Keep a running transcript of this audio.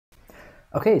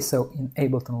Okay, so in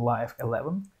Ableton Live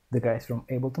 11, the guys from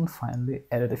Ableton finally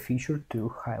added a feature to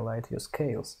highlight your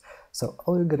scales. So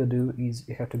all you gotta do is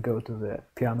you have to go to the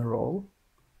piano roll,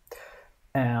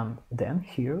 and then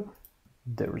here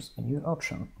there's a new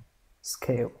option,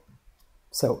 scale.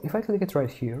 So if I click it right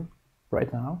here,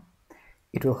 right now,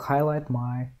 it will highlight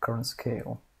my current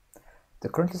scale. The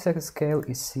currently selected scale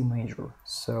is C major,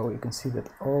 so you can see that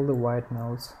all the white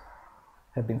notes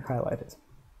have been highlighted.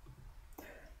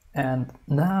 And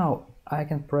now I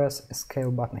can press a scale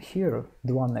button here,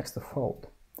 the one next to fold,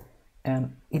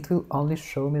 and it will only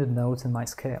show me the notes in my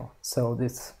scale. So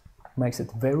this makes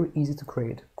it very easy to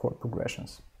create chord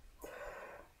progressions.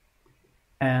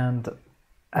 And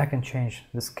I can change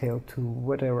the scale to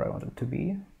whatever I want it to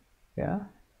be. Yeah,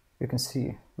 you can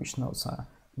see which notes are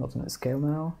not in the scale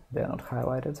now, they are not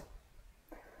highlighted.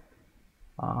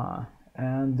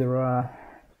 And there are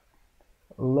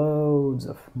loads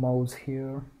of modes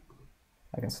here.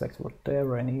 I can select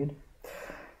whatever I need.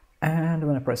 And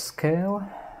when I press scale,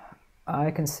 I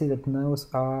can see that notes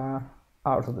are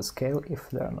out of the scale if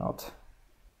they're not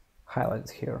highlighted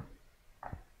here.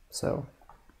 So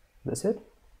that's it.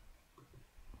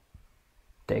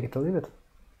 Take it or leave it.